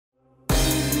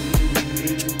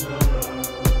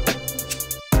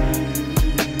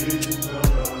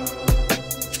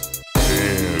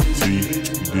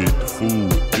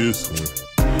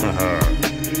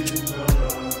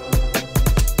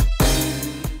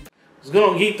What's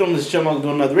going on, Geekdom? This is Chipmunk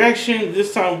doing another reaction.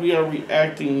 This time we are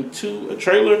reacting to a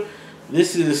trailer.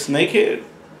 This is Snakehead.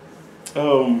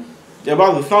 Yeah,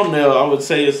 by the thumbnail, I would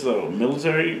say it's a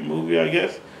military movie, I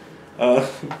guess.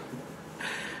 But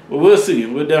we'll see.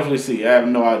 We'll definitely see. I have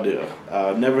no idea.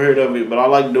 Never heard of it, but I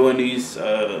like doing these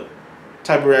type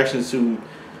of reactions to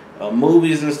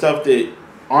movies and stuff that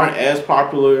aren't as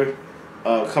popular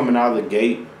coming out of the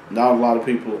gate. Not a lot of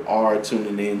people are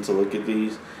tuning in to look at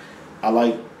these. I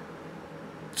like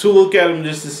to look at them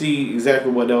just to see exactly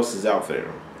what else is out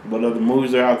there. What other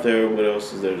movies are out there, what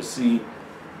else is there to see.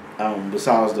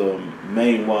 Besides the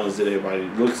main ones that everybody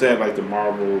looks at, like the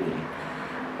Marvel and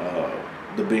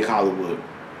the big Hollywood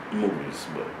movies.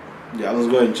 But yeah, let's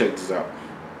go ahead and check this out.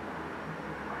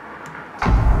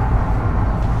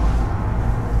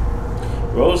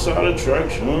 Roadside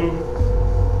attraction.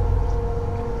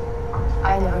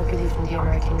 I never believed in the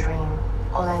American dream.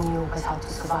 All I knew was how to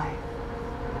survive.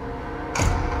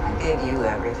 I gave you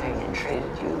everything and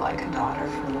treated you like a daughter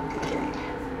from the beginning.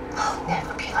 I'll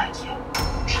never be like you.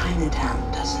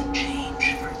 Chinatown doesn't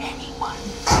change for anyone.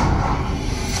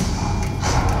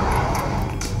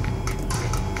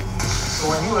 So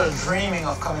when you were dreaming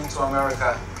of coming to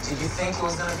America, did you think it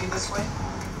was going to be this way?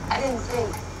 I didn't think.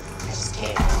 I just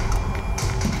came.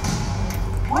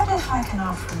 What if I can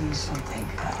offer you something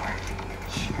better?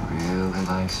 She really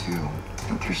likes you.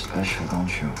 Think you're special,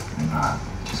 don't you? You're not.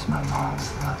 Just my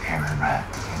mom's little errand rat.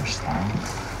 You understand?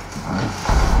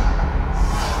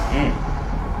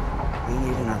 We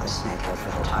need another Snakehead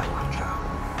for the Taiwan job.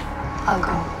 I'll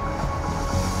go.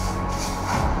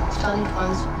 I've done it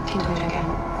once, can do it again.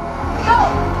 Go!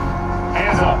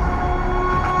 Hands up!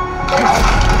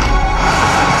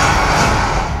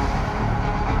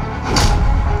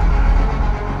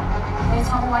 Can you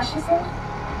tell me what she said?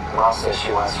 Mom says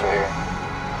she wants you here.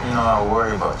 You know, I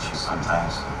worry about you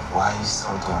sometimes. Why are you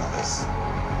still doing this?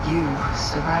 You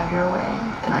survive your way,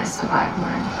 and I survive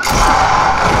mine.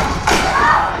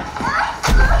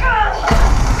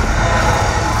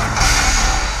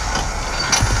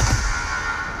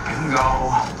 You can go.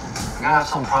 I'm gonna have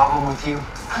some problem with you.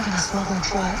 I'm gonna smuggle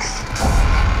drugs.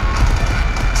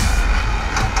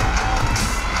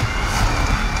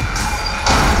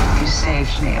 You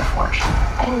saved me a fortune.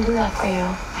 I didn't do that for you.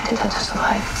 I did that to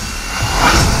survive.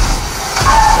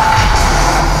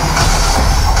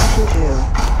 What did you do?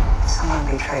 Someone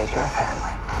betrayed your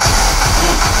family.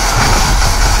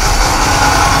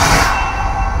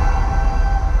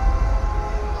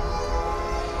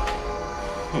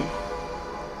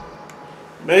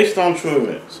 Based on true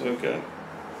events, okay.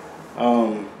 I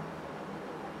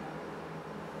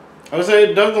would say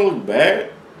it doesn't look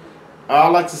bad. I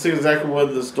like to see exactly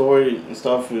what the story and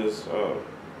stuff is,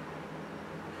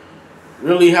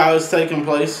 really how it's taking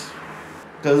place.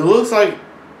 Because it looks like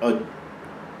a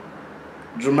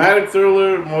dramatic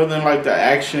thriller more than like the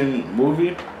action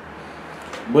movie.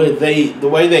 But the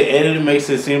way they edit it makes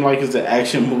it seem like it's an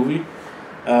action movie.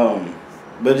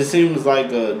 But it seems like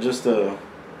just a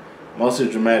mostly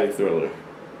dramatic thriller.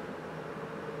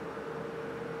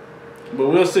 But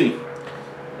we'll see.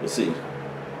 We'll see.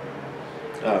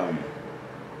 But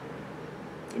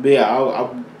yeah,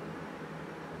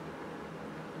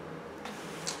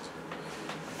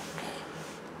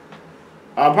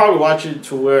 I'll probably watch it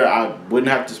to where I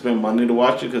wouldn't have to spend money to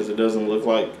watch it, because it doesn't look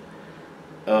like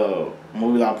a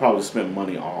movie that I'll probably spend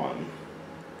money on.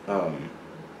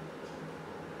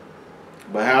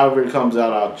 But however it comes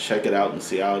out, I'll check it out and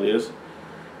see how it is.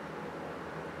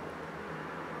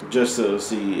 Just to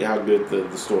see how good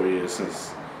the story is.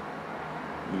 Since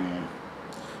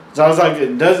so I was like,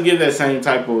 it doesn't get that same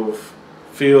type of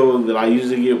feel that I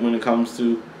usually get when it comes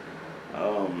to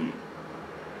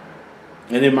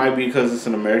and it might be because it's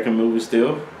an American movie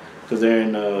still, because they're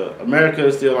in America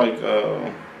is still like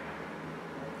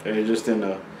they're just in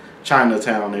the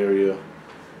Chinatown area.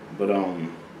 But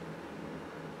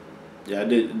yeah,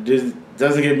 this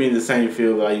doesn't give me the same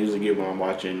feel that I usually get when I'm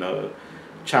watching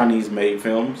Chinese made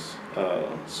films.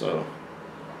 So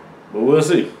but we'll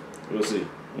see. We'll see.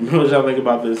 Let me know what y'all think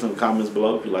about this in the comments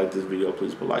below. If you like this video,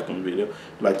 please put a like on the video. If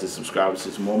you'd like to subscribe to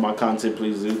see some more of my content,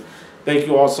 please do. Thank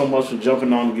you all so much for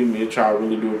jumping on and giving me a try. I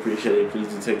really do appreciate it. Please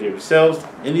do take care of yourselves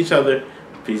and each other.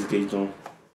 Peace, Geekdom.